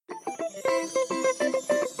Hi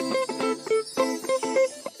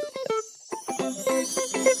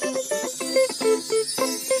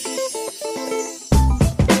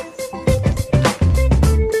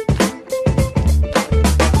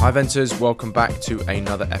Venters, welcome back to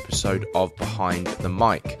another episode of Behind the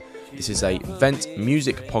Mic. This is a Vent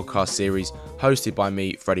music podcast series hosted by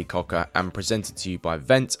me, Freddie Cocker, and presented to you by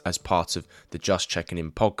Vent as part of the Just Checking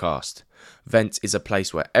In podcast. Vent is a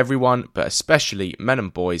place where everyone, but especially men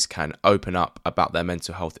and boys, can open up about their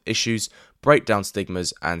mental health issues, break down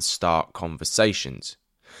stigmas, and start conversations.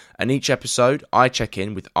 And each episode, I check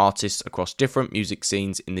in with artists across different music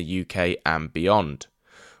scenes in the UK and beyond.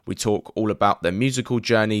 We talk all about their musical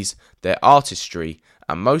journeys, their artistry,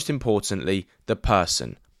 and most importantly, the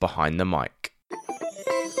person behind the mic.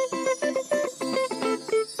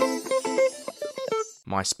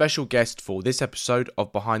 My special guest for this episode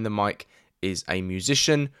of Behind the Mic is a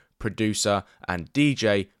musician, producer, and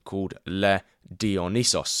DJ called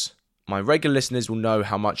Dionisos. My regular listeners will know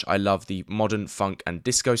how much I love the modern funk and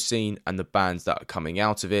disco scene and the bands that are coming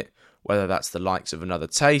out of it, whether that's the likes of Another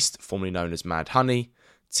Taste, formerly known as Mad Honey,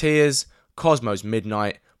 Tears, Cosmo's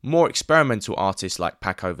Midnight, more experimental artists like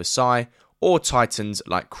Paco Versailles, or titans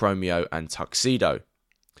like Chromeo and Tuxedo.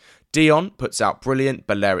 Dion puts out brilliant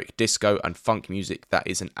Balearic disco and funk music that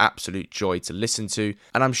is an absolute joy to listen to,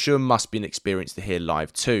 and I'm sure must be an experience to hear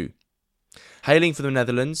live too. Hailing from the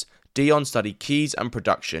Netherlands, Dion studied keys and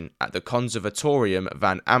production at the Conservatorium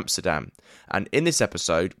van Amsterdam, and in this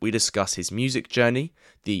episode we discuss his music journey,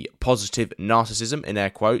 the positive narcissism, in air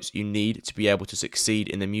quotes, you need to be able to succeed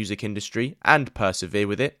in the music industry and persevere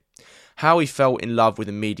with it, how he fell in love with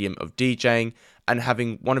the medium of DJing, and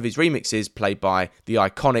having one of his remixes played by the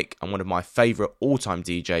iconic and one of my favourite all-time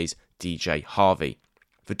DJs, DJ Harvey.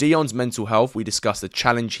 For Dion's mental health, we discuss the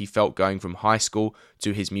challenge he felt going from high school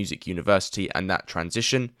to his music university and that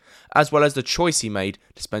transition, as well as the choice he made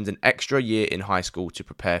to spend an extra year in high school to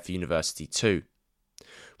prepare for university too.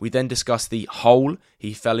 We then discuss the hole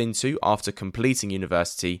he fell into after completing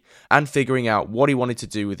university and figuring out what he wanted to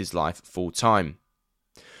do with his life full time.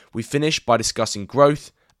 We finish by discussing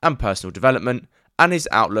growth and personal development and his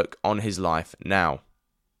outlook on his life now.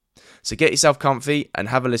 So get yourself comfy and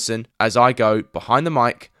have a listen as I go behind the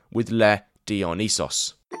mic with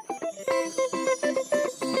Dionisos.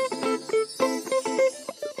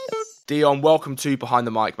 Dion, welcome to Behind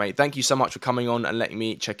the Mic, mate. Thank you so much for coming on and letting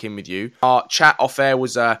me check in with you. Our chat off air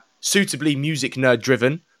was suitably music nerd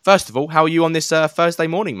driven. First of all, how are you on this Thursday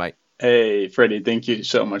morning, mate? Hey, Freddie, thank you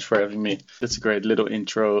so much for having me. That's a great little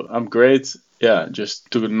intro. I'm great. Yeah,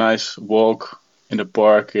 just took a nice walk in the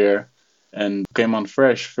park here and came on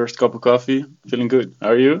fresh. First cup of coffee. Feeling good. How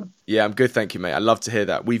are you? Yeah, I'm good, thank you, mate. I love to hear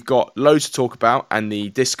that. We've got loads to talk about, and the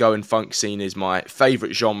disco and funk scene is my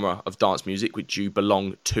favourite genre of dance music, which you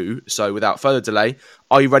belong to. So without further delay,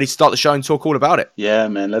 are you ready to start the show and talk all about it? Yeah,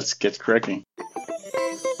 man, let's get cracking.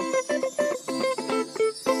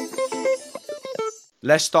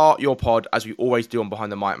 Let's start your pod, as we always do on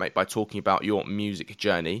Behind the Mic, mate, by talking about your music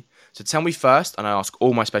journey. So tell me first, and I ask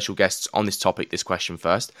all my special guests on this topic this question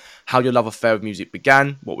first, how your love affair with music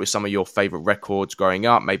began, what were some of your favourite records growing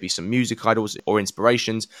up, maybe some music idols or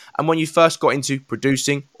inspirations, and when you first got into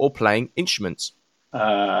producing or playing instruments.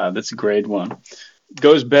 That's a great one. It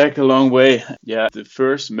goes back a long way. Yeah, the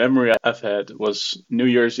first memory I've had was New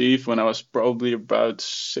Year's Eve when I was probably about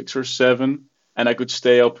 6 or 7, and I could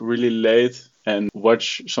stay up really late and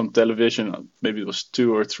watch some television. Maybe it was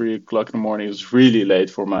 2 or 3 o'clock in the morning. It was really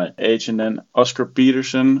late for my age. And then Oscar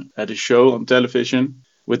Peterson had a show on television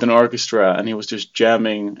with an orchestra, and he was just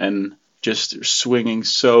jamming and just swinging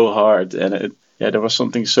so hard. And there was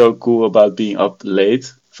something so cool about being up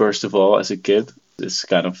late, first of all, as a kid. It's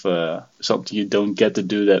kind of something you don't get to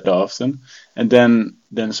do that often. And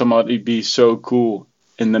then somehow it'd be so cool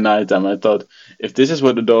in the nighttime. I thought, if this is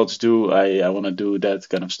what adults do, I want to do that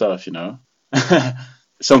kind of stuff, you know.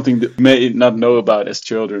 Something that may not know about as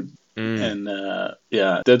children. And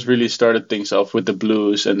that really started things off with the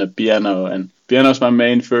blues and the piano. And piano is my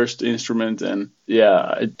main first instrument, and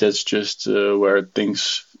that's just where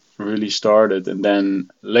things really started. And then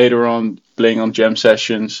later on, playing on jam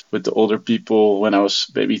sessions with the older people when I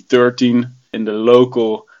was maybe 13 in the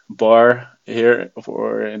local bar here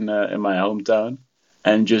or in my hometown.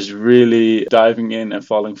 And just really diving in and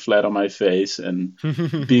falling flat on my face and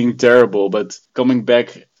being terrible. But coming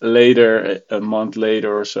back later, a month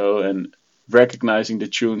later or so, and recognizing the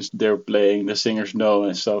tunes they're playing, the singers know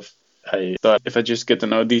and stuff. I thought, if I just get to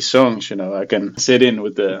know these songs, you know, I can sit in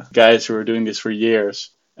with the guys who are doing this for years.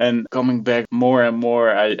 And coming back more and more,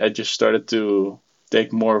 I just started to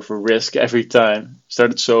take more of a risk every time.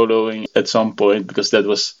 Started soloing at some point because that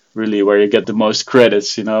was really where you get the most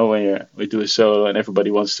credits, when we do a solo and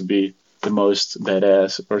everybody wants to be the most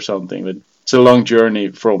badass or something. But it's a long journey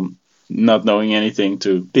from not knowing anything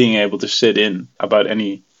to being able to sit in about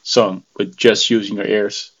any song with just using your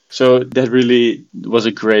ears. So that really was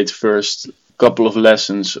a great first couple of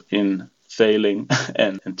lessons in failing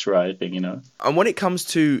and thriving. And when it comes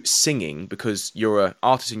to singing, because you're an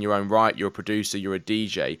artist in your own right, you're a producer, you're a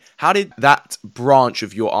DJ, how did that branch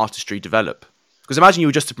of your artistry develop? Because imagine you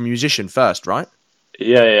were just a musician first, right?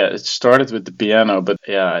 Yeah. It started with the piano, but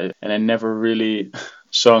and I never really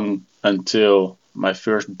sung until my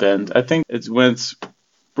first band. I think it went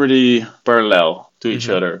pretty parallel to each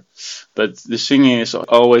other. But the singing has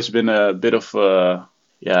always been a bit of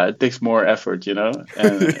it takes more effort, and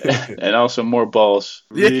and also more balls.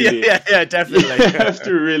 Really, yeah, definitely. You have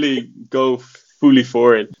to really go fully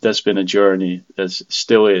for it. That's been a journey. That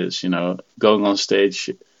still is, going on stage.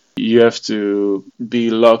 You have to be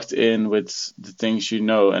locked in with the things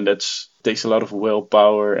and that takes a lot of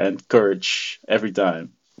willpower and courage every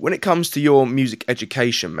time. When it comes to your music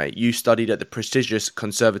education, mate, you studied at the prestigious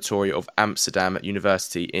Conservatory of Amsterdam at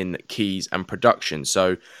University in Keys and Production.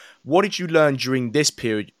 So what did you learn during this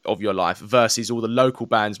period of your life versus all the local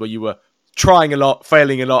bands where you were trying a lot,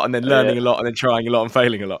 failing a lot, and then learning a lot, and then trying a lot and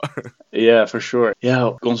failing a lot? Yeah, for sure.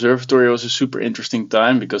 Yeah, conservatory was a super interesting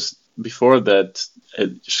time because before that,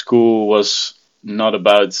 school was not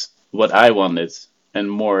about what I wanted and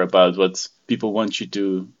more about what people want you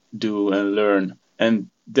to do and learn. And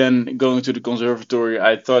then going to the conservatory,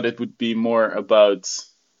 I thought it would be more about,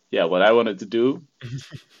 what I wanted to do.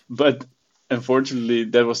 But unfortunately,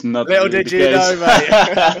 that was not Little really did the you case.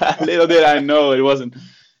 know, mate. Little did I know it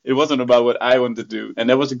wasn't about what I wanted to do. And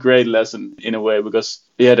that was a great lesson in a way because,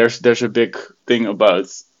 there's a big thing about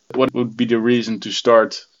what would be the reason to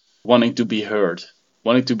start wanting to be heard,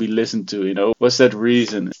 wanting to be listened to, What's that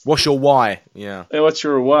reason? What's your why? Yeah. And what's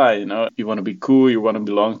your why? You want to be cool, you want to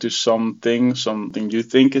belong to something you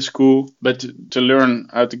think is cool. But to learn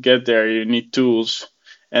how to get there, you need tools.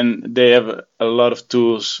 And they have a lot of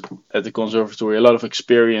tools at the conservatory, a lot of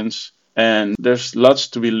experience. And there's lots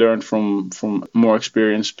to be learned from more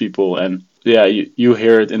experienced people. And you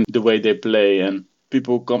hear it in the way they play. And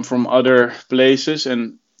people come from other places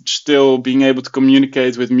and still being able to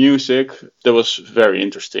communicate with music. That was very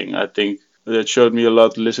interesting. I think that showed me a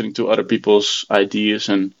lot listening to other people's ideas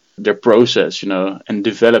and their process, and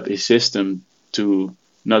develop a system to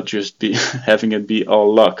not just be having it be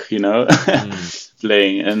all luck,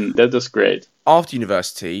 playing. And that was great. After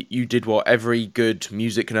university, you did what every good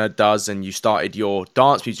music nerd does, and you started your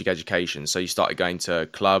dance music education. So you started going to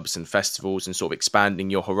clubs and festivals and sort of expanding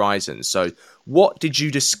your horizons. So what did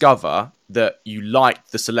you discover that you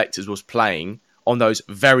liked the selectors was playing on those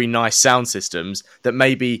very nice sound systems that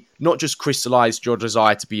maybe not just crystallized your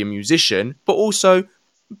desire to be a musician, but also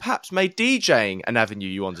perhaps made DJing an avenue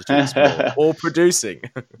you wanted to explore or producing?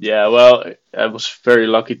 Yeah, well, I was very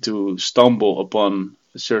lucky to stumble upon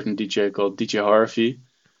a certain DJ called DJ Harvey.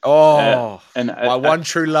 And my one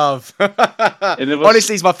true love.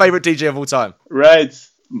 Honestly, he's my favorite DJ of all time. Right.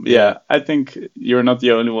 Yeah, I think you're not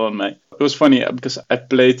the only one, mate. It was funny because I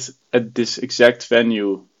played at this exact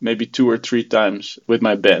venue maybe 2 or 3 times with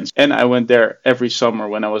my bands. And I went there every summer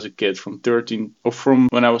when I was a kid, from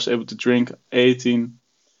when I was able to drink, 18,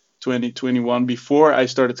 20, 21, before I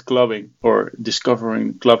started clubbing or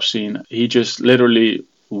discovering the club scene. He just literally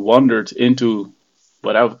wandered into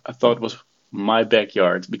what I thought was my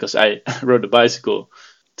backyard because I rode a bicycle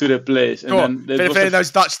to the place. And then feeling those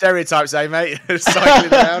Dutch stereotypes, eh, mate?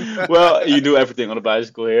 Cycling around. Well, you do everything on a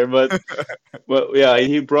bicycle here, but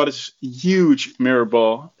he brought his huge mirror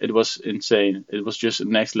ball. It was insane. It was just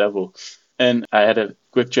next level. And I had a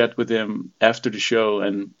quick chat with him after the show,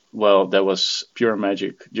 and well, that was pure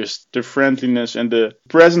magic. Just the friendliness and the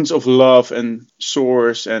presence of love and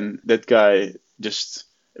source, and that guy just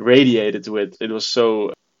radiated with. It was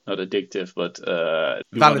so not addictive, but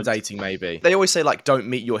validating, maybe. They always say, like, don't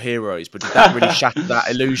meet your heroes, but did that really shatter that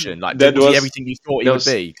illusion? Like, that was he everything you thought he would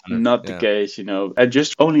be? Not the case, I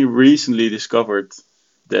just only recently discovered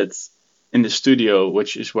that in the studio,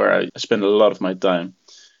 which is where I spend a lot of my time,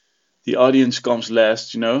 the audience comes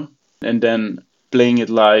last, and then playing it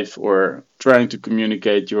live or trying to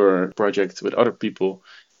communicate your project with other people,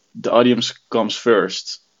 the audience comes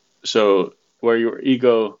first. So where your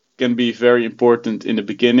ego can be very important in the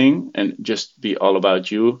beginning and just be all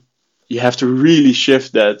about you, you have to really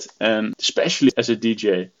shift that. And especially as a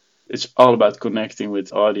DJ, it's all about connecting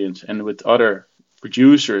with audience and with other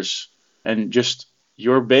producers. And just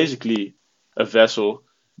you're basically a vessel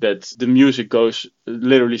that the music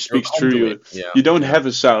literally speaks through you. Yeah. You don't have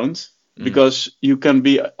a sound. because you can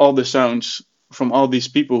be all the sounds from all these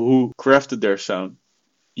people who crafted their sound.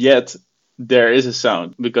 Yet there is a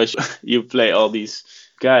sound because you play all these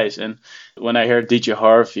guys. And when I heard DJ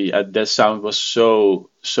Harvey, that sound was so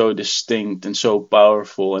distinct and so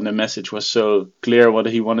powerful, and the message was so clear what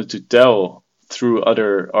he wanted to tell through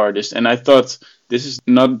other artists. And I thought, this is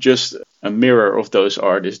not just a mirror of those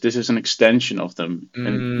artists, this is an extension of them.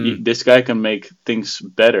 And this guy can make things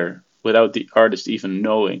better without the artist even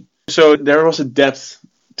knowing. So there was a depth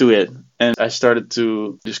to it, and I started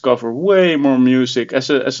to discover way more music. As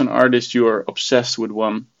an artist, you are obsessed with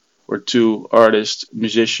one or two artists,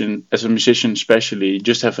 musician. As a musician especially, you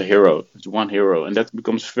just have a hero. It's one hero, and that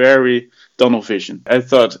becomes very tunnel vision. I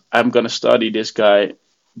thought, I'm gonna study this guy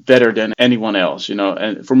better than anyone else,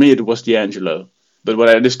 and for me it was D'Angelo. But what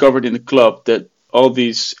I discovered in the club, that all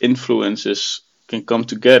these influences can come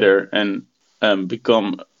together and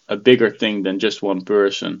become a bigger thing than just one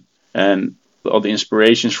person. And all the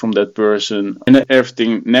inspirations from that person and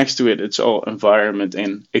everything next to it, it's all environment,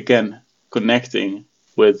 and again connecting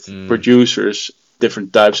with producers,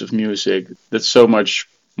 different types of music. That's so much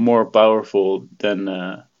more powerful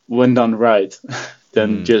than when done right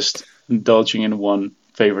than just indulging in one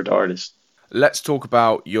favorite artist. Let's talk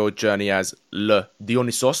about your journey as Le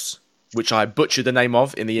Dionisos, which I butchered the name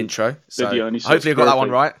of in the intro. So Dionisos, hopefully I got that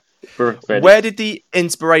one right. Perfect. Where did the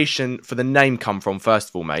inspiration for the name come from, first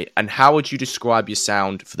of all, mate? And how would you describe your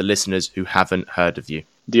sound for the listeners who haven't heard of you?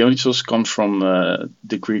 Dionysos comes from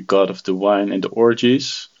the Greek god of the wine and the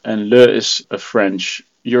orgies. And Le is a French,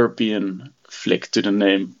 European flick to the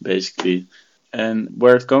name, basically. And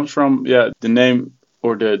where it comes from, the name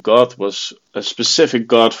or the god was a specific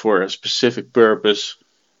god for a specific purpose,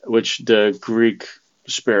 which the Greek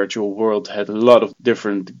spiritual world had a lot of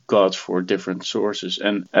different gods for different sources.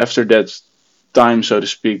 And after that time, so to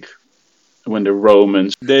speak, when the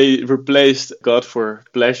Romans, they replaced God for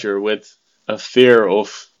pleasure with a fear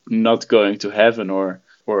of not going to heaven or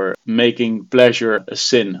making pleasure a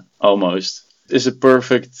sin almost. Is a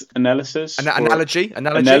perfect analysis.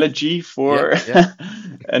 Analogy for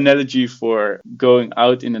analogy for going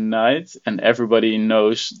out in the night, and everybody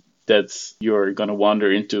knows that you're gonna wander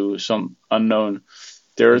into some unknown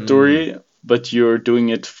territory, but you're doing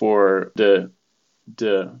it for the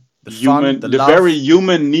human, the very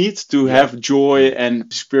human need to have joy and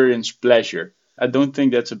experience pleasure. I don't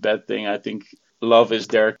think that's a bad thing. I think love is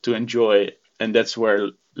there to enjoy, and that's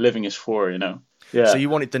where living is for, Yeah. So you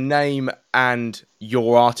wanted the name and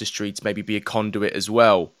your artistry to maybe be a conduit as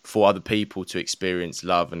well for other people to experience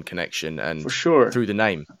love and connection, and for sure through the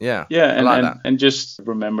name. Yeah. And just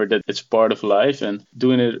remember that it's part of life, and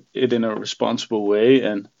doing it in a responsible way,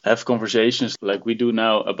 and have conversations like we do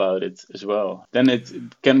now about it as well. Then it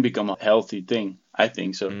can become a healthy thing. I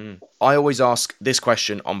think so. I always ask this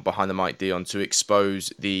question on Behind the Mic, Dion, to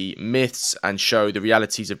expose the myths and show the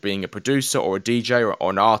realities of being a producer or a DJ or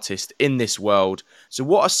an artist in this world. So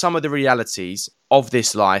what are some of the realities of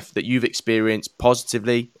this life that you've experienced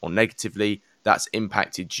positively or negatively that's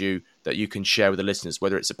impacted you, that you can share with the listeners,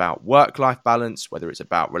 whether it's about work-life balance, whether it's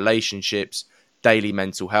about relationships, daily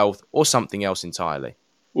mental health, or something else entirely?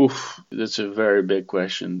 Oof, that's a very big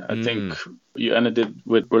question. I think you ended it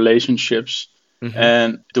with relationships.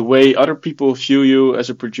 And the way other people view you as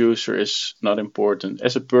a producer is not important.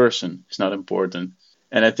 As a person is not important.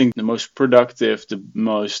 And I think the most productive, the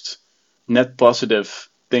most net positive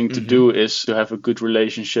thing to do is to have a good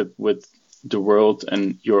relationship with the world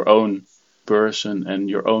and your own person and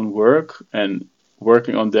your own work. And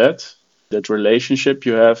working on that relationship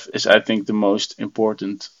you have is, I think, the most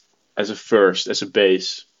important as a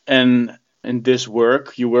base. And in this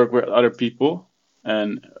work, you work with other people.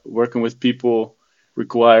 And working with people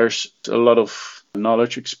requires a lot of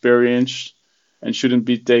knowledge, experience, and shouldn't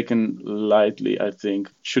be taken lightly, I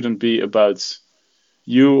think. Shouldn't be about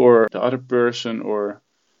you or the other person or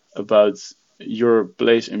about your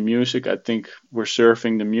place in music. I think we're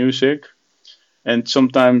serving the music. And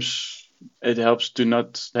sometimes it helps to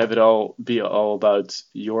not have it all be all about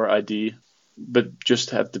your idea, but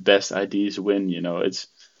just have the best ideas win, It's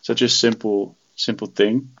such a simple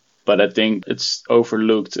thing. But I think it's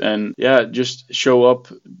overlooked, and just show up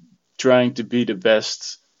trying to be the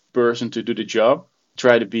best person to do the job.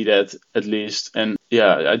 Try to be that at least. And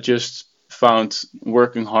I just found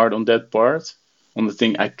working hard on that part, on the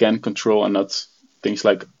thing I can control and not things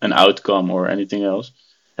like an outcome or anything else,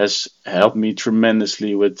 has helped me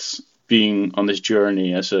tremendously with being on this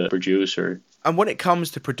journey as a producer. And when it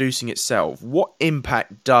comes to producing itself, what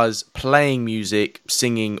impact does playing music,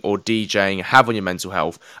 singing or DJing have on your mental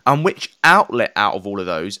health? And which outlet out of all of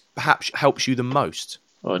those perhaps helps you the most?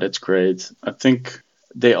 Oh, that's great. I think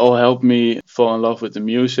they all help me fall in love with the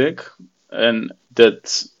music, and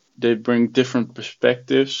that they bring different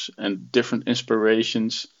perspectives and different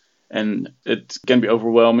inspirations. And it can be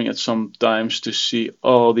overwhelming at some times to see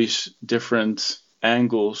all these different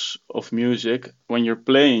angles of music. When you're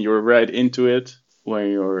playing, you're right into it.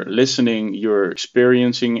 When you're listening, you're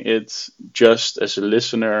experiencing it just as a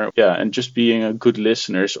listener. Yeah, and just being a good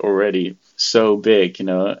listener is already so big, you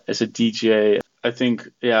know. As a DJ, I think,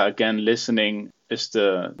 yeah, again, listening is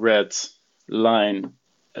the red line.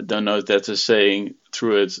 I don't know if that's a saying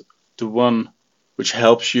through it. The one which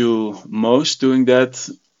helps you most doing that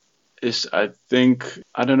is, I think,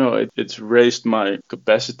 I don't know, it's raised my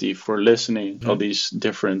capacity for listening all Mhm. these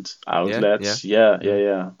different Yeah, yeah. outlets. Yeah, yeah, Mm.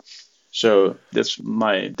 yeah. So that's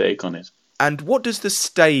my take on it. And what does the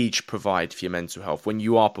stage provide for your mental health when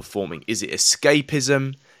you are performing? Is it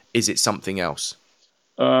escapism? Is it something else?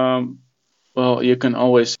 Um, well, you can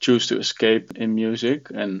always choose to escape in music,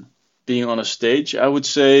 and being on a stage, I would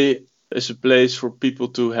say, is a place for people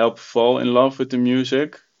to help fall in love with the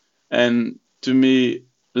music. And to me,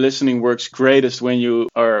 listening works greatest when you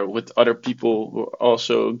are with other people who are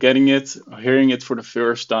also getting it, hearing it for the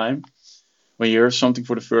first time. When you hear something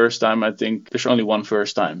for the first time, I think there's only one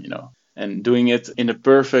first time, you know. And doing it in the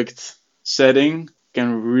perfect setting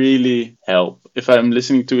can really help. If I'm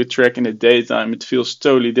listening to a track in the daytime, it feels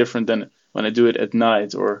totally different than when I do it at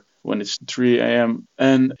night or when it's 3 a.m.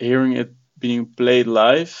 And hearing it being played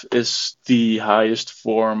live is the highest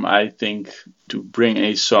form, I think, to bring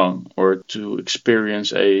a song or to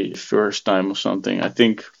experience a first time or something. I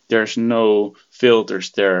think there's no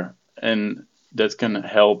filters there, and that can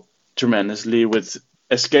help tremendously with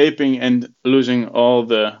escaping and losing all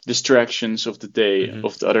the distractions of the day Hmm.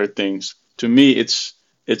 of the other things. To me,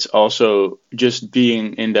 it's also just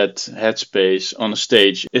being in that headspace on a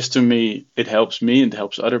stage. Is to me, it helps me and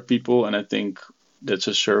helps other people, and I think that's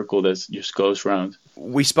a circle that just goes round.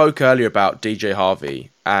 We spoke earlier about DJ Harvey,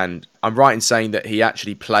 and I'm right in saying that he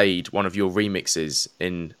actually played one of your remixes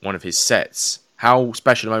in one of his sets. How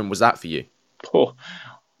special a moment was that for you? Oh,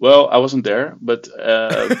 well, I wasn't there, but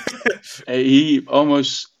he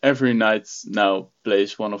almost every night now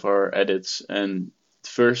plays one of our edits, and the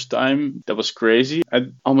first time that was crazy. I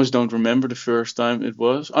almost don't remember the first time it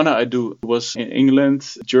was. Oh no, I do. It was in England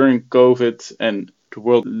during COVID, and the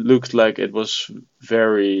world looked like it was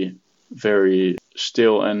very, very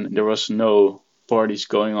still, and there was no parties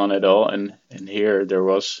going on at all. And here there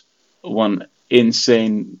was one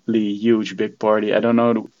insanely huge big party. I don't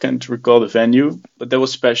know, can't recall the venue, but that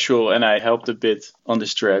was special, and I helped a bit on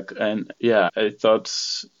this track. And yeah, I thought,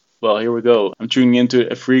 well, here we go. I'm tuning into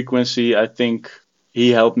a frequency I think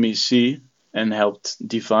he helped me see and helped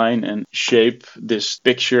define and shape this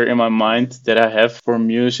picture in my mind that I have for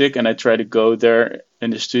music. And I try to go there in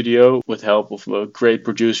the studio with help of a great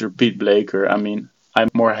producer, Pete Blaker. I mean, I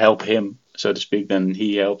more help him, so to speak, than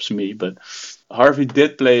he helps me. But Harvey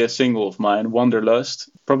did play a single of mine, Wanderlust,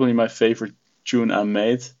 probably my favorite tune I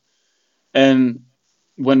made. And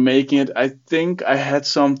when making it, I think I had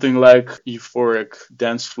something like euphoric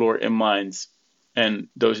dance floor in mind. And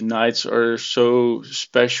those nights are so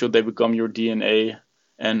special, they become your DNA.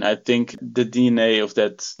 And I think the DNA of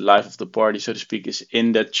that life of the party, so to speak, is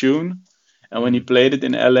in that tune. And when he Mm. played it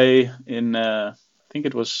in LA in, I think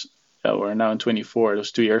it was, we're now in 24, it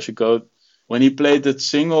was 2 years ago. When he played that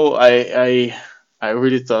single, I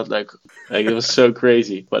really thought like it was so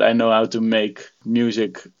crazy. But I know how to make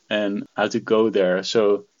music and how to go there.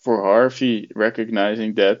 So for Harvey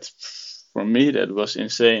recognizing that, for me that was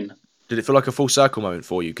insane. Did it feel like a full circle moment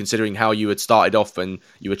for you, considering how you had started off and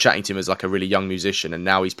you were chatting to him as like a really young musician, and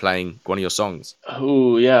now he's playing one of your songs?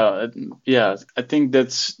 Oh yeah, yeah. I think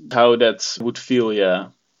that's how that would feel. Yeah,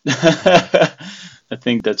 Mm. I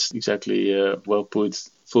think that's exactly well put.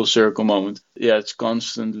 Full circle moment. Yeah, it's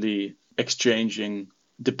constantly exchanging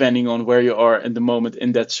depending on where you are in the moment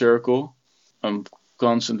in that circle. I'm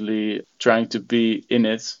constantly trying to be in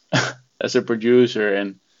it as a producer,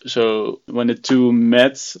 and so when the two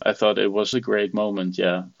met, I thought it was a great moment.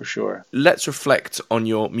 Yeah, for sure. Let's reflect on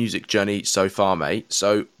your music journey so far, mate.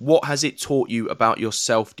 So, what has it taught you about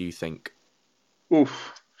yourself, do you think?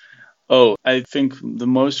 Oof. Oh, I think the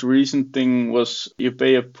most recent thing was you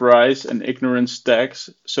pay a price, an ignorance tax,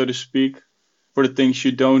 so to speak, for the things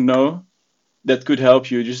you don't know. That could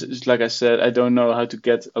help you. Just like I said, I don't know how to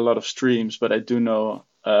get a lot of streams, but I do know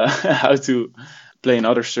how to play in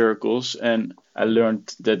other circles. And I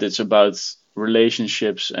learned that it's about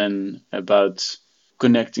relationships and about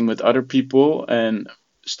connecting with other people and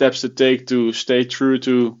steps to take to stay true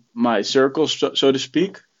to my circle, so to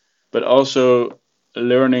speak, but also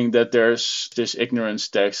learning that there's this ignorance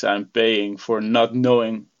tax I'm paying for not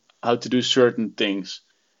knowing how to do certain things.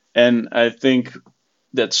 And I think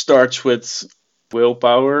that starts with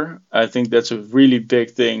willpower. I think that's a really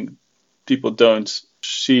big thing people don't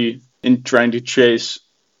see in trying to chase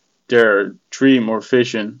their dream or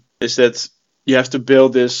vision, is that you have to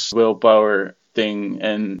build this willpower thing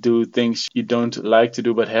and do things you don't like to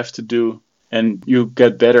do but have to do. And you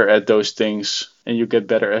get better at those things and you get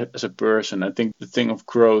better as a person. I think the thing of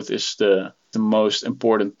growth is the most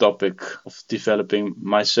important topic of developing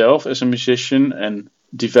myself as a musician and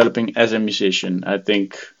developing as a musician. I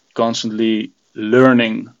think constantly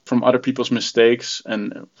learning from other people's mistakes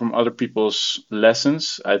and from other people's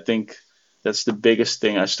lessons. I think that's the biggest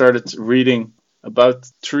thing. I started reading about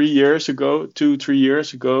 3 years ago, 3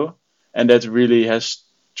 years ago, and that really has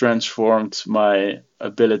transformed my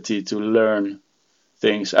ability to learn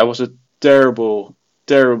things. I was a terrible,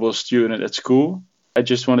 terrible student at school. I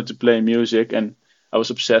just wanted to play music and I was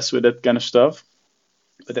obsessed with that kind of stuff.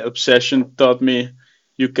 But the obsession taught me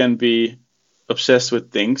you can be obsessed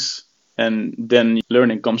with things and then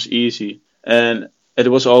learning comes easy. And it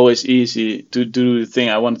was always easy to do the thing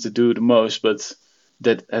I wanted to do the most, but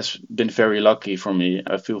that has been very lucky for me.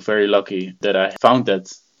 I feel very lucky that I found that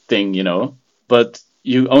thing. But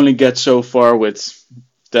you only get so far with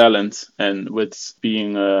talent and with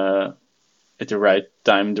being at the right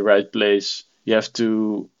time, the right place. You have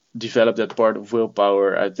to develop that part of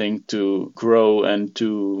willpower, I think, to grow and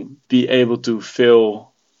to be able to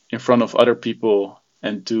feel in front of other people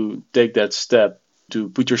and to take that step to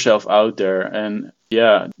put yourself out there. And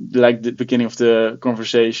yeah, like the beginning of the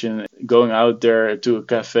conversation, going out there to a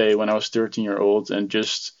cafe when I was 13-year-old and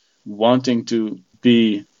just wanting to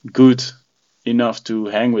be good enough to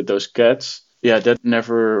hang with those cats. Yeah, that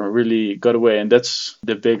never really got away. And that's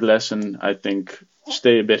the big lesson, I think.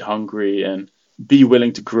 Stay a bit hungry and be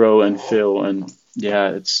willing to grow and fail. And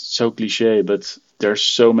yeah, it's so cliche, but there's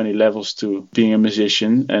so many levels to being a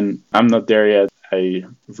musician. And I'm not there yet. I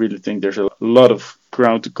really think there's a lot of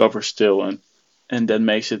ground to cover still. And that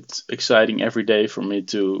makes it exciting every day for me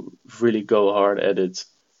to really go hard at it.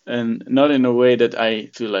 And not in a way that I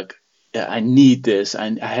feel like, yeah, I need this,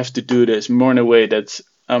 I have to do this, more in a way that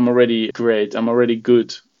I'm already great, I'm already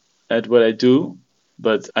good at what I do,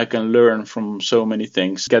 but I can learn from so many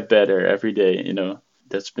things, get better every day.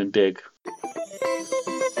 That's been big.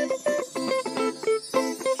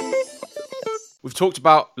 We've talked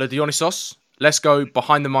about Le Dionisos. Let's go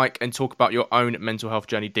behind the mic and talk about your own mental health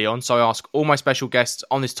journey, Dion. So I ask all my special guests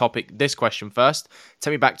on this topic this question first.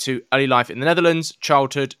 Take me back to early life in the Netherlands,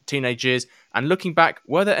 childhood, teenage years, and looking back,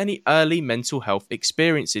 were there any early mental health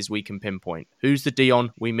experiences we can pinpoint? Who's the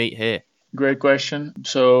Dion we meet here? Great question.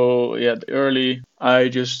 So yeah, early, I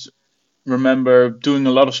just remember doing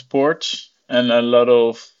a lot of sports and a lot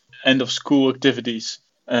of end of school activities.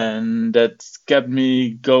 And that kept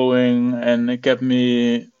me going and it kept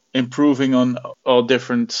me improving on all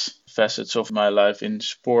different facets of my life in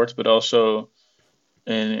sport, but also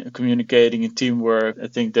in communicating and teamwork. I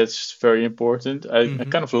think that's very important. I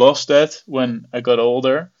kind of lost that when I got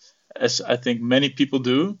older, as I think many people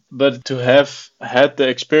do. But to have had the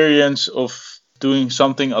experience of doing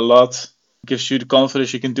something a lot gives you the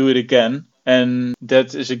confidence you can do it again. And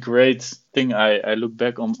that is a great thing. I look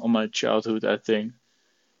back on my childhood, I think.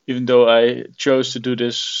 Even though I chose to do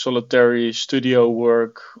this solitary studio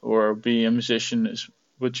work or be a musician,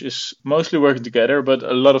 which is mostly working together, but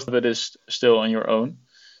a lot of it is still on your own.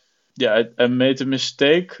 Yeah, I made a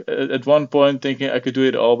mistake at one point thinking I could do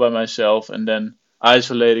it all by myself and then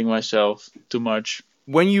isolating myself too much.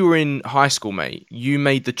 When you were in high school, mate, you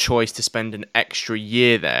made the choice to spend an extra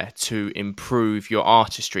year there to improve your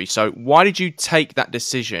artistry. So why did you take that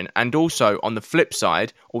decision? And also, on the flip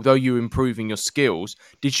side, although you were improving your skills,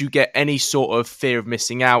 did you get any sort of fear of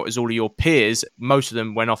missing out as all of your peers, most of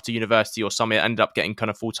them went off to university or some ended up getting kind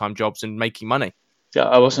of full-time jobs and making money? Yeah,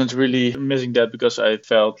 I wasn't really missing that because I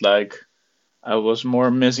felt like I was more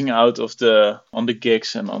missing out on the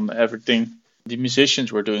gigs and on everything the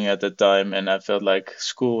musicians were doing at that time, and I felt like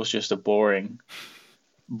school was just a boring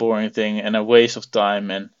thing and a waste of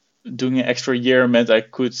time. And doing an extra year meant I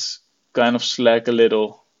could kind of slack a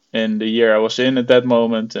little in the year I was in at that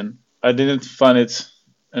moment, and I didn't find it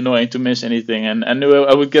annoying to miss anything. And I knew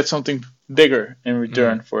I would get something bigger in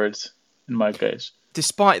return for it. In my case.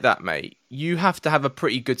 Despite that, mate, you have to have a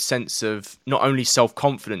pretty good sense of not only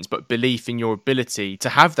self-confidence but belief in your ability to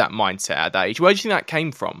have that mindset at that age. Where do you think that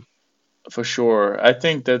came from? For sure. I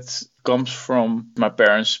think that comes from my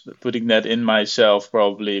parents putting that in myself,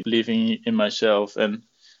 probably believing in myself. And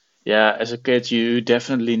yeah, as a kid, you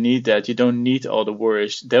definitely need that. You don't need all the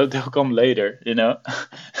worries. They'll come later, you know?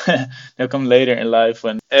 They'll come later in life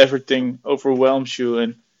when everything overwhelms you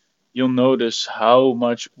and you'll notice how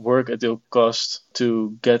much work it will cost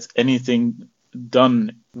to get anything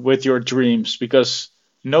done with your dreams because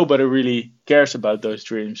nobody really cares about those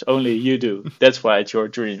dreams. Only you do. That's why it's your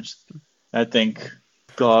dreams. I think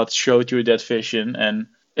God showed you that vision, and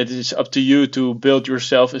it is up to you to build your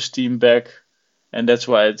self esteem back. And that's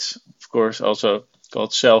why it's, of course, also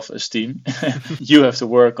called self esteem. You have to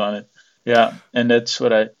work on it. Yeah. And that's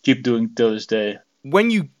what I keep doing till this day.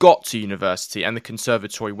 When you got to university and the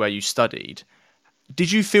conservatory where you studied,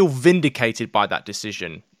 did you feel vindicated by that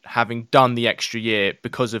decision, having done the extra year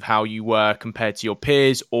because of how you were compared to your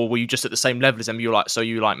peers, or were you just at the same level as them? You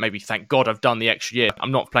like, maybe thank God I've done the extra year.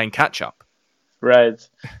 I'm not playing catch up. Right.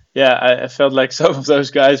 Yeah, I felt like some of those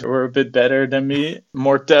guys were a bit better than me,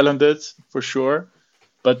 more talented for sure,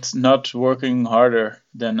 but not working harder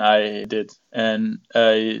than I did. And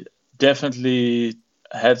I definitely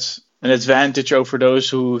had an advantage over those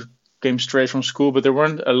who came straight from school, but there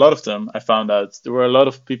weren't a lot of them, I found out. There were a lot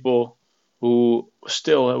of people who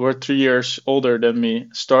still were 3 years older than me,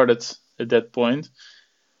 started at that point,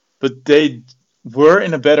 but they were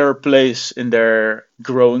in a better place in their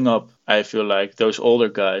growing up. I feel like those older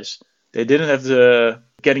guys, they didn't have the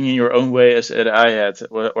getting in your own way as I had,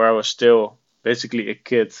 where I was still basically a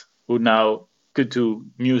kid who now could do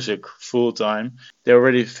music full time. They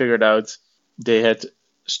already figured out they had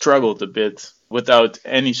struggled a bit without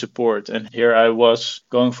any support, and here I was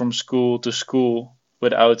going from school to school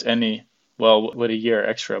without any, well, with a year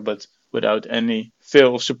extra, but without any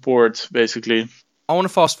fill of support basically. I want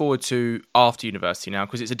to fast forward to after university now,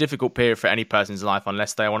 because it's a difficult period for any person's life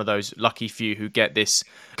unless they're one of those lucky few who get this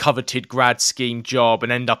coveted grad scheme job and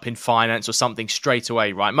end up in finance or something straight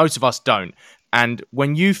away, right? Most of us don't. And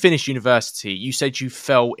when you finished university, you said you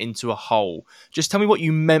fell into a hole. Just tell me what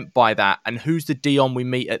you meant by that, and who's the Dion we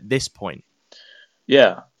meet at this point?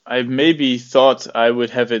 Yeah, I maybe thought I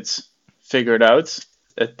would have it figured out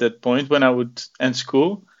at that point when I would end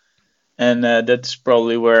school. And that's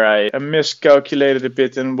probably where I miscalculated a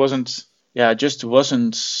bit and just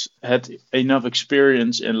wasn't, had enough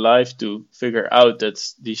experience in life to figure out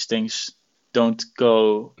that these things don't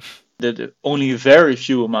go, that only a very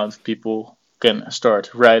few amount of people can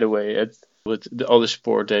start right away with all the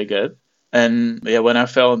support they get. And yeah, when I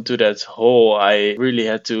fell into that hole, I really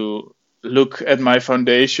had to look at my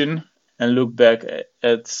foundation and look back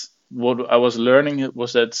at what I was learning. It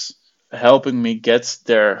was that helping me get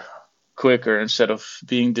there quicker instead of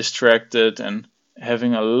being distracted and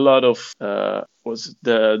having a lot of was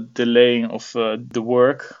the delaying of the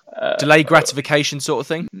work. Delayed gratification sort of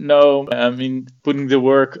thing? No, I mean putting the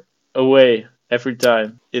work away every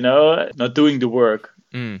time, not doing the work.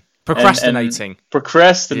 Procrastinating. And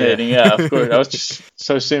procrastinating, yeah, of course. I was just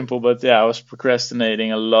so simple, but yeah, I was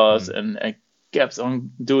procrastinating a lot and I kept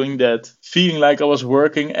on doing that, feeling like I was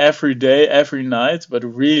working every day, every night, but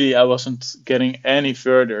really I wasn't getting any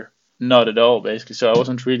further. Not at all, basically. So I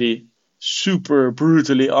wasn't really super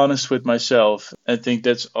brutally honest with myself. I think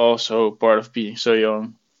that's also part of being so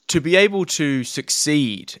young. To be able to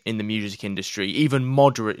succeed in the music industry, even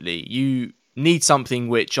moderately, you need something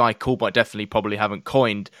which I call, but definitely probably haven't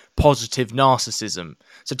coined, positive narcissism.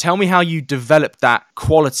 So tell me how you developed that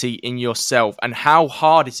quality in yourself, and how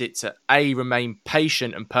hard is it to A, remain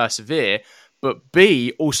patient and persevere, but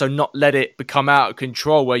B, also not let it become out of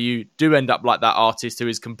control where you do end up like that artist who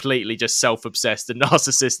is completely just self-obsessed and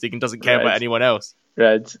narcissistic and doesn't care about anyone else.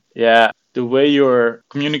 Right. Yeah. The way you're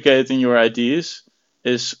communicating your ideas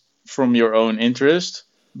is from your own interest,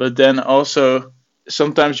 but then also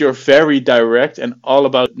sometimes you're very direct and all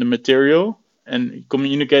about the material and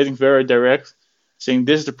communicating very direct, saying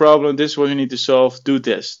this is the problem, this is what you need to solve, do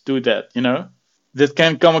this, do that, That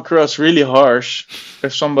can come across really harsh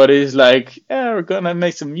if somebody is like, yeah, we're gonna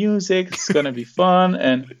make some music, it's gonna be fun,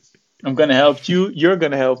 and I'm gonna help you, you're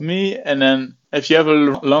gonna help me. And then if you have a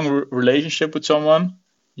long relationship with someone,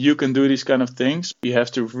 you can do these kind of things. You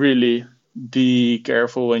have to really be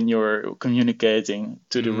careful when you're communicating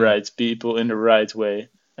to the right people in the right way.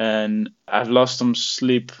 And I've lost some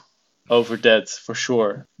sleep over that for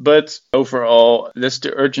sure. But overall, that's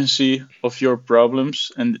the urgency of your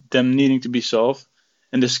problems and them needing to be solved,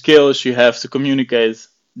 and the skills you have to communicate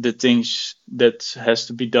the things that has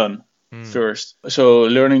to be done first. So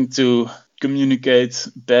learning to communicate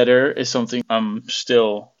better is something I'm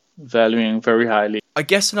still valuing very highly. I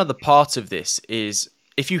guess another part of this is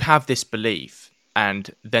if you have this belief and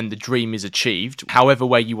then the dream is achieved, however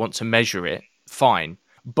way you want to measure it, fine.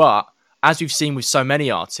 But as we've seen with so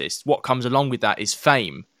many artists, what comes along with that is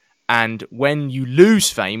fame. And when you lose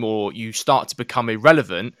fame or you start to become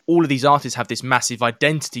irrelevant, all of these artists have this massive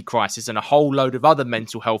identity crisis and a whole load of other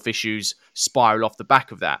mental health issues spiral off the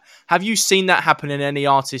back of that. Have you seen that happen in any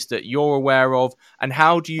artist that you're aware of? And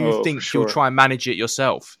how do you Oh, for think you'll sure. try and manage it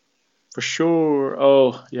yourself? For sure.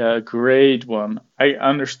 Oh, yeah, great one. I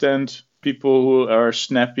understand people who are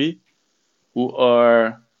snappy, who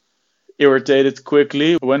are irritated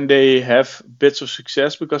quickly when they have bits of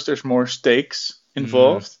success because there's more stakes Mm,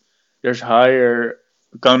 involved. There's higher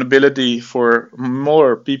accountability for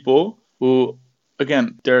more people who,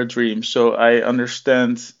 again, their dreams. So I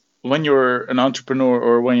understand when you're an entrepreneur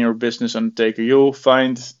or when you're a business undertaker, you'll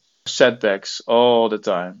find setbacks all the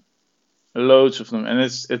time, loads of them, and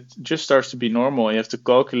it just starts to be normal. You have to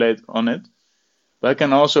calculate on it. But I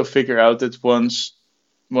can also figure out that once,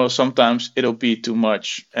 well, sometimes it'll be too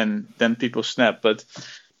much and then people snap. But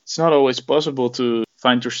it's not always possible to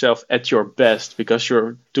find yourself at your best because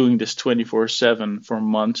you're doing this 24/7 for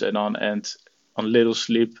months and on end, on little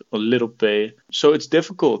sleep, on little pay. So it's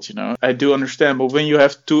difficult, you know. I do understand. But when you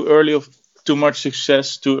have too much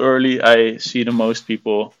success too early, I see the most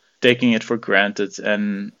people taking it for granted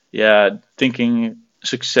and, yeah, thinking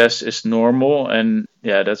success is normal. And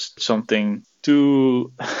yeah, that's something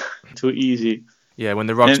too too easy. yeah, when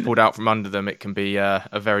the rug's And pulled out from under them, it can be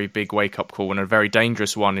a very big wake-up call and a very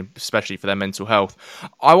dangerous one, especially for their mental health.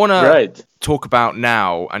 I want to right. talk about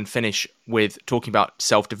now and finish with talking about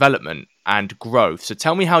self-development and growth. So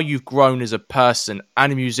tell me how you've grown as a person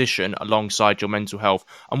and a musician alongside your mental health,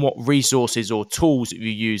 and what resources or tools have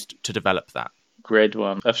you used to develop that? Great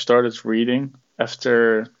one. I've started reading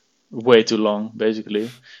after way too long, basically.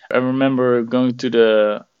 I remember going to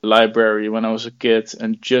the library when I was a kid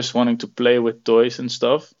and just wanting to play with toys and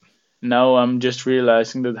stuff. Now I'm just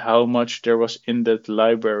realizing that how much there was in that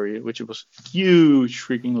library, which was a huge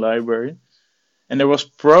freaking library. And there was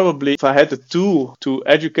probably, if I had the tool to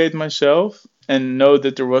educate myself and know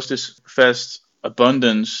that there was this vast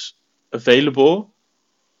abundance available,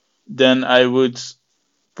 then I would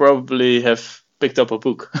probably have picked up a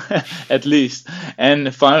book at least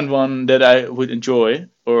and found one that I would enjoy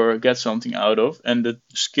or get something out of. And the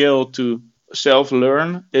skill to self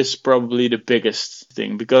learn is probably the biggest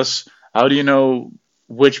thing because how do you know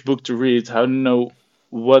which book to read? How do you know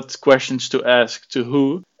what questions to ask to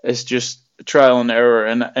who? It's just trial and error.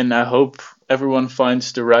 And I hope everyone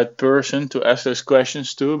finds the right person to ask those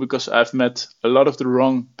questions to because I've met a lot of the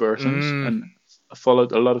wrong persons Mm. and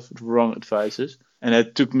followed a lot of the wrong advices. And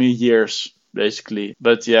it took me years, basically.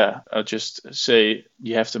 But yeah, I'll just say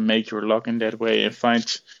you have to make your luck in that way and find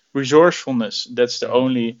resourcefulness. That's the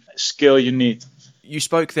only skill you need. You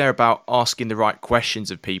spoke there about asking the right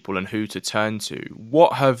questions of people and who to turn to.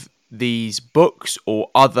 What have these books or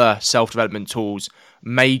other self-development tools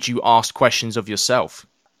made you ask questions of yourself?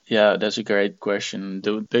 Yeah, that's a great question.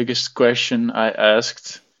 The biggest question I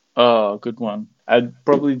asked, oh, good one. I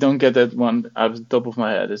probably don't get that one out of the top of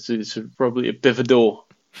my head. It's probably a pivotal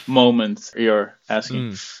moment you're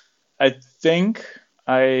asking. Mm. I think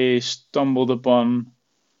I stumbled upon,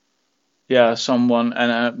 yeah, someone,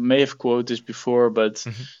 and I may have quoted this before, but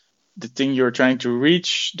Mhm. the thing you're trying to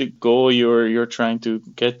reach, the goal you're trying to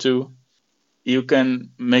get to, you can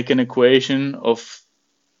make an equation of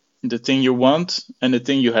the thing you want and the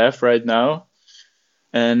thing you have right now.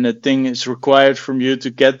 And the thing is required from you to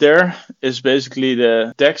get there is basically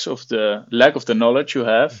the tax of the lack of the knowledge you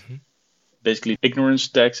have. Mhm. Basically, ignorance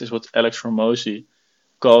tax is what Alex Ramosi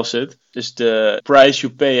calls it. Is the price you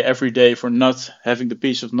pay every day for not having the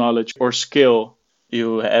piece of knowledge or skill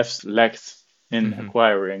you have lacked in Mhm.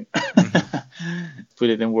 acquiring. Mhm. Put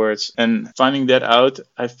it in words. And finding that out,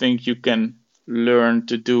 I think you can learn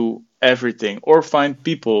to do everything or find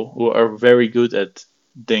people who are very good at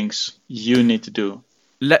things you need to do.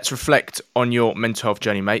 Let's reflect on your mental health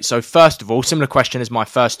journey, mate. So first of all, similar question as my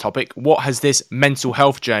first topic. What has this mental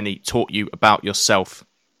health journey taught you about yourself?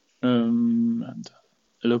 And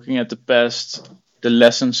looking at the past, the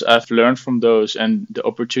lessons I've learned from those and the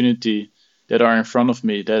opportunity that are in front of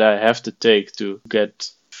me that I have to take to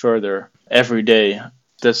get further every day.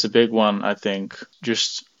 That's the big one, I think.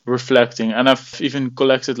 Just reflecting. And I've even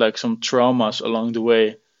collected like some traumas along the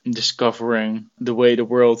way, discovering the way the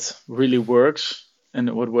world really works and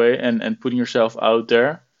what way and putting yourself out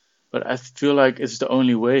there. But I feel like it's the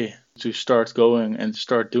only way to start going and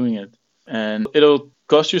start doing it. And it'll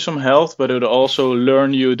cost you some health, but it'll also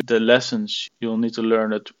learn you the lessons you'll need to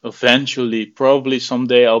learn it eventually. Probably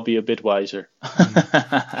someday I'll be a bit wiser.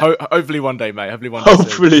 Hopefully one day, mate. Hopefully one day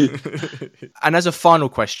Hopefully. soon. And as a final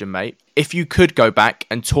question, mate, if you could go back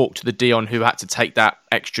and talk to the Dion who had to take that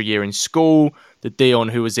extra year in school, the Dion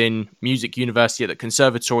who was in music university at the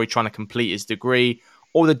conservatory trying to complete his degree,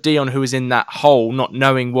 or the Dion who was in that hole, not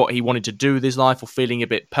knowing what he wanted to do with his life or feeling a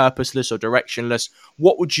bit purposeless or directionless,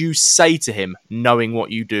 what would you say to him, knowing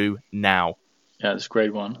what you do now? Yeah, that's a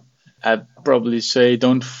great one. I'd probably say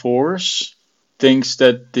don't force things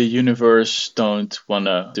that the universe don't want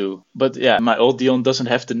to do. But yeah, my old Dion doesn't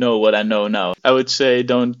have to know what I know now. I would say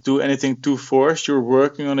don't do anything too forced. You're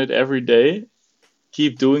working on it every day.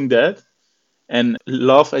 Keep doing that. And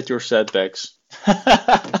laugh at your setbacks.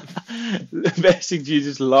 Basically,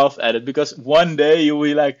 just laugh at it, because one day you'll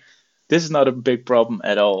be like, this is not a big problem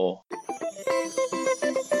at all.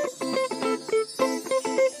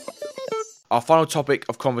 Our final topic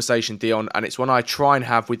of conversation, Dion, and it's one I try and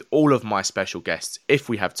have with all of my special guests, if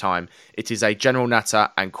we have time. It is a general natter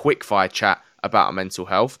and quick fire chat about our mental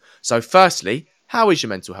health. So firstly, how is your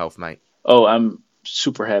mental health, mate? Oh, I'm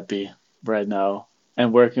super happy right now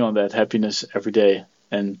and working on that happiness every day.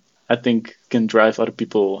 And I think can drive other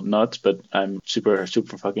people nuts, but I'm super,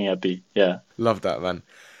 super fucking happy. Yeah. Love that, man.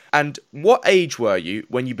 And what age were you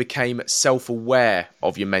when you became self-aware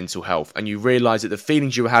of your mental health and you realised that the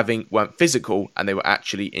feelings you were having weren't physical and they were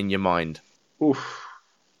actually in your mind? Oof.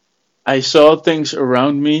 I saw things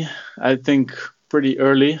around me, I think pretty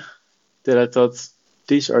early, that I thought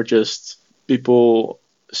these are just people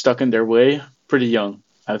stuck in their way. Pretty young.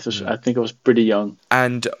 I think I was pretty young.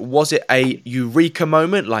 And was it a eureka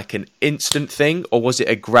moment, like an instant thing, or was it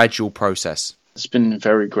a gradual process? It's been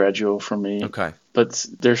very gradual for me. Okay. But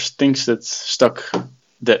there's things that stick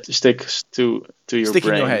to your Stick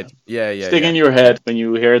brain. in your head. Yeah. Stick in your head when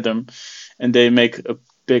you hear them, and they make a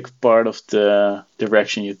big part of the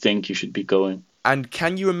direction you think you should be going. And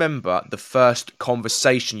can you remember the first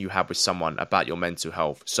conversation you had with someone about your mental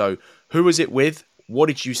health? So who was it with? What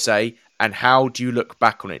did you say? And how do you look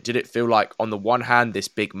back on it? Did it feel like, on the one hand, this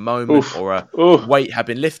big moment or a weight had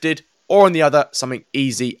been lifted, or on the other, something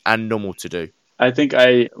easy and normal to do? I think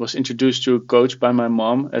I was introduced to a coach by my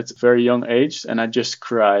mom at a very young age, and I just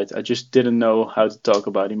cried. I just didn't know how to talk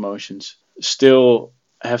about emotions. Still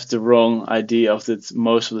have the wrong idea of it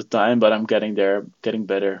most of the time, but I'm getting there, getting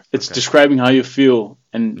better. It's describing how you feel.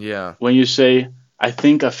 And when you say, I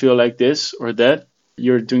think I feel like this or that,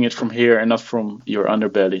 you're doing it from here and not from your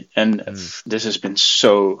underbelly. And this has been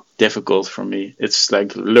so difficult for me. It's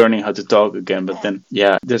like learning how to talk again. But then,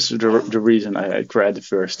 that's the reason I cried the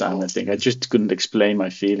first time, I think. I just couldn't explain my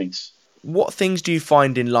feelings. What things do you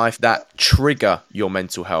find in life that trigger your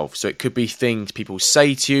mental health? So it could be things people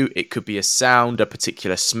say to you, it could be a sound, a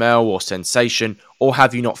particular smell or sensation, or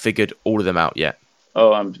have you not figured all of them out yet?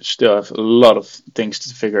 Oh, I still have a lot of things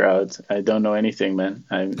to figure out. I don't know anything, man.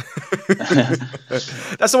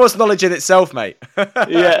 That's almost knowledge in itself, mate.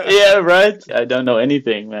 yeah, right? I don't know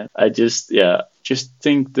anything, man. I just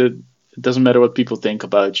think that it doesn't matter what people think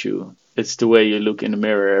about you. It's the way you look in the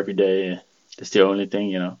mirror every day. That's the only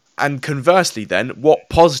thing, And conversely then, what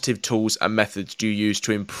positive tools and methods do you use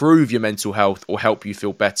to improve your mental health or help you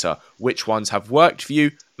feel better? Which ones have worked for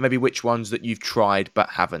you? Maybe which ones that you've tried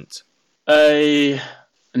but haven't? I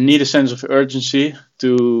need a sense of urgency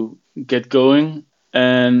to get going,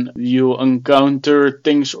 and you encounter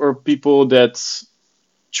things or people that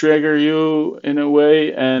trigger you in a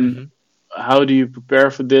way, and how do you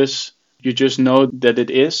prepare for this? You just know that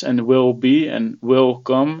it is and will be and will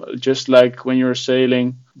come, just like when you're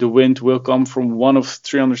sailing, the wind will come from one of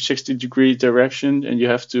 360-degree direction, and you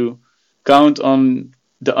have to count on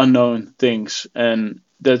the unknown things, and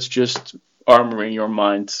that's just armoring your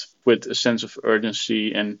mind with a sense of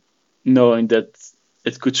urgency and knowing that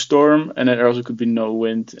it could storm and there also could be no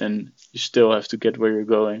wind and you still have to get where you're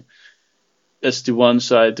going. That's the one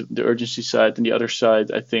side, the urgency side, and the other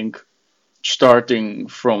side, I think, starting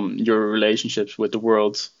from your relationships with the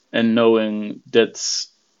world and knowing that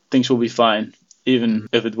things will be fine, even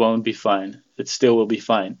if it won't be fine, it still will be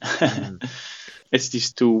fine. It's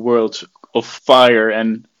these two worlds of fire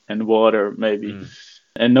and water, maybe.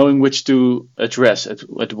 And knowing which to address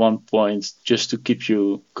at one point just to keep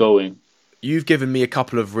you going. You've given me a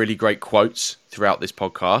couple of really great quotes throughout this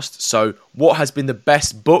podcast. So what has been the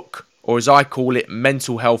best book, or as I call it,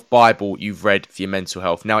 mental health Bible you've read for your mental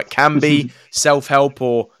health? Now, it can be self-help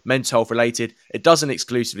or mental health related. It doesn't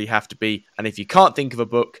exclusively have to be. And if you can't think of a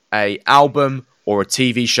book, an album or a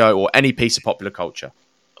TV show or any piece of popular culture.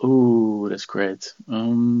 Ooh, that's great.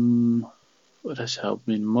 What has helped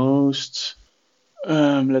me most?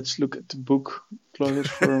 Let's look at the book, Claudius,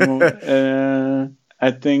 for a moment.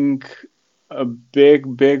 I think a big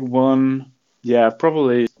one, yeah,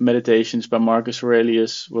 probably Meditations by Marcus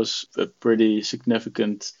Aurelius was a pretty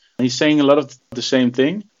significant. He's saying a lot of the same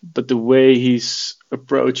thing, but the way he's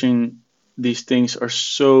approaching these things are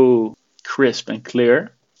so crisp and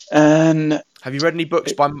clear. And have you read any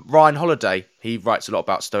books by Ryan Holiday? He writes a lot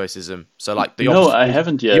about Stoicism. So like no, I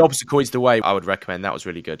haven't yet. The Obstacle is the Way, I would recommend. That was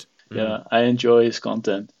really good. Yeah, I enjoy his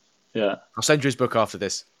content. Yeah. I'll send you his book after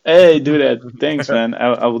this. Hey, do that. Thanks, man.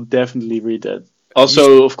 I will definitely read that.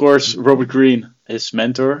 Also, of course, Robert Greene, his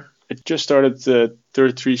mentor. I just started the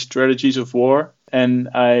 33 Strategies of War, and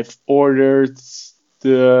I've ordered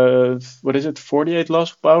the, 48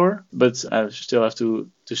 Laws of Power? But I still have to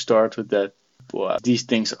start with that. Wow, these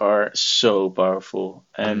things are so powerful.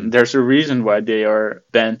 And there's a reason why they are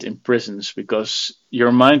banned in prisons, because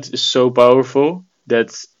your mind is so powerful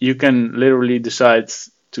that you can literally decide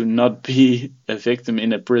to not be a victim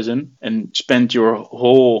in a prison and spend your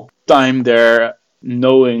whole time there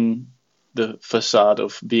knowing the facade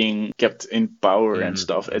of being kept in power and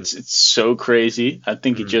stuff. It's so crazy. I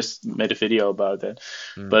think he just made a video about that.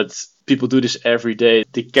 But people do this every day.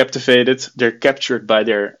 They're captivated. They're captured by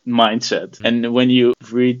their mindset. And when you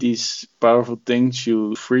read these powerful things,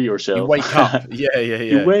 you free yourself. You wake up. Yeah.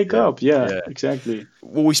 You wake up. Yeah, exactly.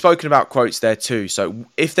 Well, we've spoken about quotes there too. So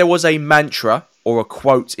if there was a mantra or a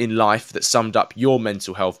quote in life that summed up your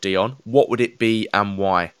mental health, Dion, what would it be and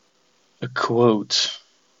why? A quote.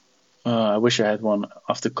 I wish I had one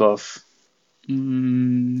off the cuff.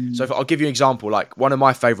 So I'll give you an example. Like one of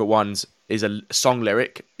my favourite ones is a song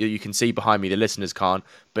lyric. You can see behind me, the listeners can't,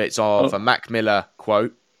 but it's of a Mac Miller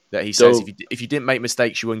quote that he says, if you didn't make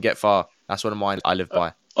mistakes, you wouldn't get far. That's one of mine I live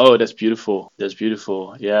by. Oh, that's beautiful. That's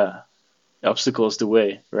beautiful. Yeah. Obstacle's the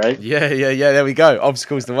way, right? Yeah. There we go.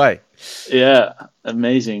 Obstacle's the way. Yeah.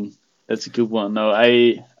 Amazing. That's a good one. No,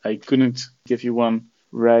 I couldn't give you one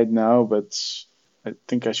right now, but I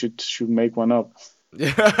think I should make one up.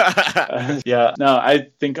 Yeah. No, I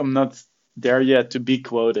think I'm not there yet to be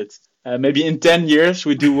quoted. Maybe in 10 years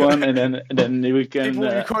we do one, and then we can. People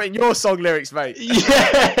will be quoting your song lyrics, mate.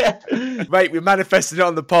 Yeah, mate, we manifested it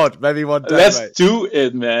on the pod. Maybe one day. Let's do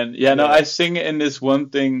it, man. Yeah, no, I sing in this one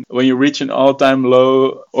thing when you reach an all-time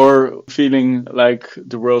low or feeling like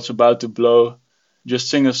the world's about to blow. Just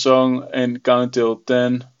sing a song and count till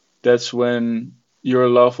 10. That's when your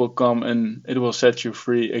love will come and it will set you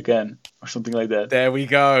free again, or something like that. There we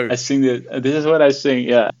go. I sing that. This is what I sing.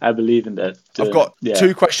 Yeah, I believe in that. I've got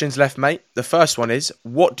 2 questions left, mate. The first one is,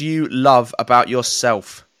 what do you love about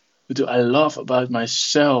yourself? What do I love about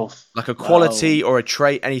myself? Like a quality or a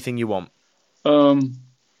trait, anything you want.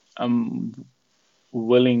 I'm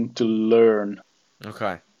willing to learn.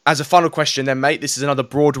 Okay. As a final question then, mate, this is another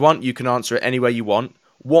broad one. You can answer it any way you want.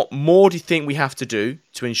 What more do you think we have to do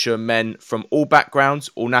to ensure men from all backgrounds,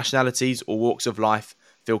 all nationalities, all walks of life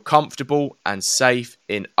feel comfortable and safe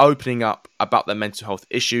in opening up about their mental health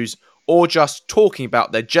issues, or just talking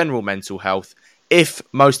about their general mental health, if,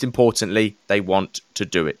 most importantly, they want to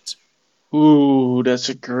do it? Ooh, that's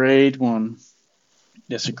a great one.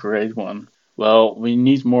 Well, we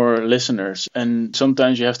need more listeners, and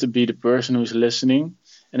sometimes you have to be the person who's listening.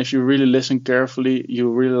 And if you really listen carefully, you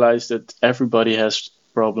realize that everybody has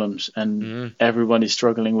problems and everyone is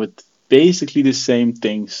struggling with basically the same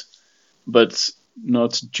things, but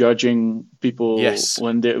not judging people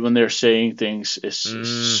when they're saying things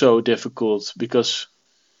is so difficult, because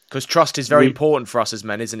trust is very important for us as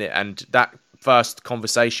men, isn't it? And that first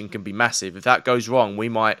conversation can be massive. If that goes wrong, we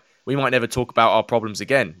might never talk about our problems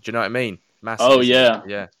again. Do you know what I mean? Massive. Oh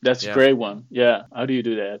yeah, that's a great one. Yeah, how do you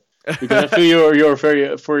do that? Because I feel you're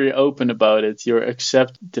very open about it. You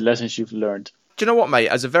accept the lessons you've learned. Do you know what, mate?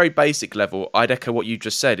 As a very basic level, I'd echo what you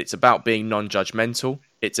just said. It's about being non-judgmental.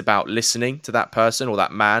 It's about listening to that person or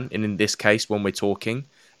that man, and in this case, when we're talking,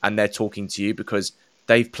 and they're talking to you because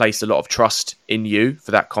they've placed a lot of trust in you for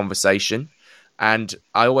that conversation. And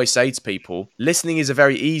I always say to people, listening is a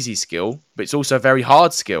very easy skill, but it's also a very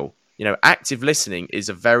hard skill. You know, active listening is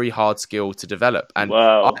a very hard skill to develop. And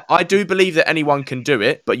I do believe that anyone can do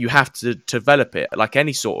it, but you have to develop it like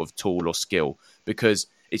any sort of tool or skill, because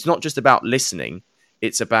it's not just about listening.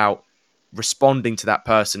 It's about responding to that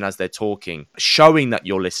person as they're talking, showing that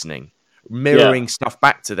you're listening, mirroring stuff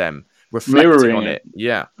back to them, reflecting on it.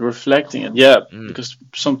 Yeah. Reflecting it. Yeah. Because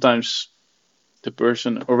sometimes the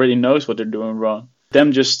person already knows what they're doing wrong.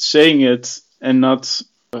 Them just saying it and not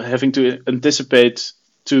having to anticipate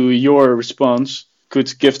to your response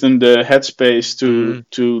could give them the headspace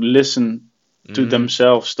to listen to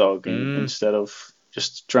themselves talking instead of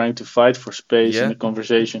just trying to fight for space in Yeah. the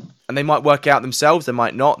conversation. And they might work out themselves, they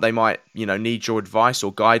might not, they might, need your advice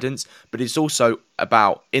or guidance, but it's also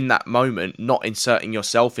about, in that moment, not inserting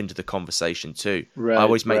yourself into the conversation too. Right, I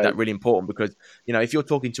always make right. that really important because, if you're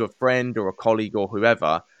talking to a friend or a colleague or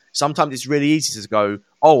whoever, sometimes it's really easy to go,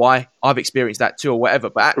 oh, I've experienced that too or whatever,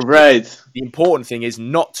 but actually Right. the important thing is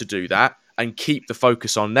not to do that and keep the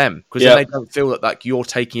focus on them, because then they don't feel that like you're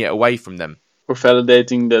taking it away from them. Or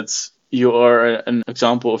validating that you are an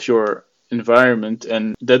example of your environment,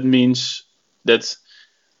 and that means that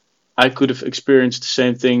I could have experienced the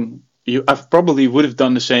same thing. I probably would have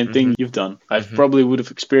done the same thing you've done. I probably would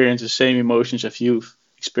have experienced the same emotions as you've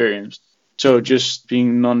experienced. So just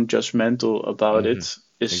being non-judgmental about it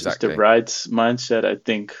is the right mindset, I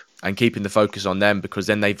think. And keeping the focus on them, because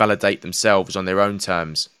then they validate themselves on their own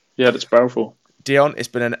terms. Yeah, that's powerful. Dion, it's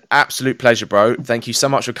been an absolute pleasure, bro. Thank you so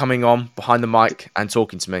much for coming on Behind the Mic and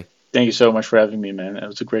talking to me. Thank you so much for having me, man. It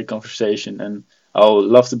was a great conversation, and I'll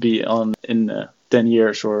love to be on in 10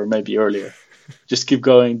 years or maybe earlier. Just keep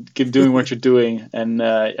going, keep doing what you're doing, and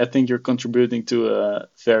I think you're contributing to a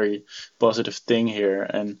very positive thing here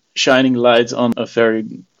and shining light on a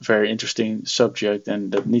very, very interesting subject,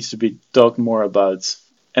 and that needs to be talked more about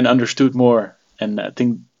and understood more. And I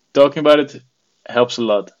think talking about it helps a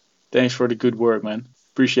lot. Thanks for the good work, man.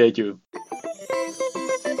 Appreciate you.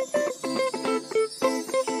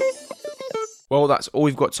 Well, that's all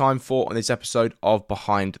we've got time for on this episode of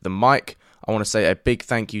Behind the Mic. I want to say a big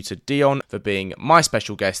thank you to Dion for being my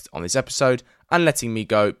special guest on this episode and letting me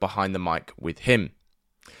go behind the mic with him.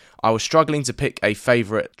 I was struggling to pick a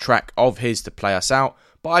favourite track of his to play us out,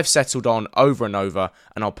 but I've settled on Over and Over,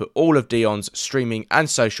 and I'll put all of Dion's streaming and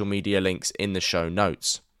social media links in the show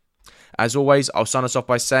notes. As always, I'll sign us off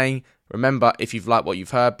by saying, remember, if you've liked what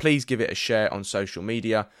you've heard, please give it a share on social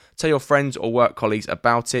media. Tell your friends or work colleagues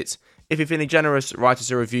about it. If you're feeling generous, write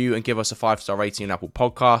us a review and give us a 5-star rating on Apple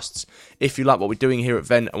Podcasts. If you like what we're doing here at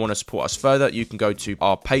Vent and want to support us further, you can go to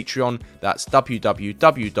our Patreon. That's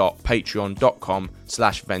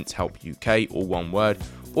www.patreon.com/VentHelpUK, all one word.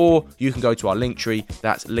 Or you can go to our Linktree.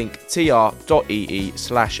 That's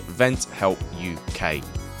linktr.ee/VentHelpUK.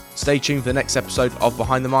 Stay tuned for the next episode of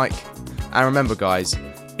Behind the Mic. And remember, guys,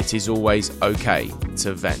 it is always okay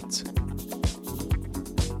to vent.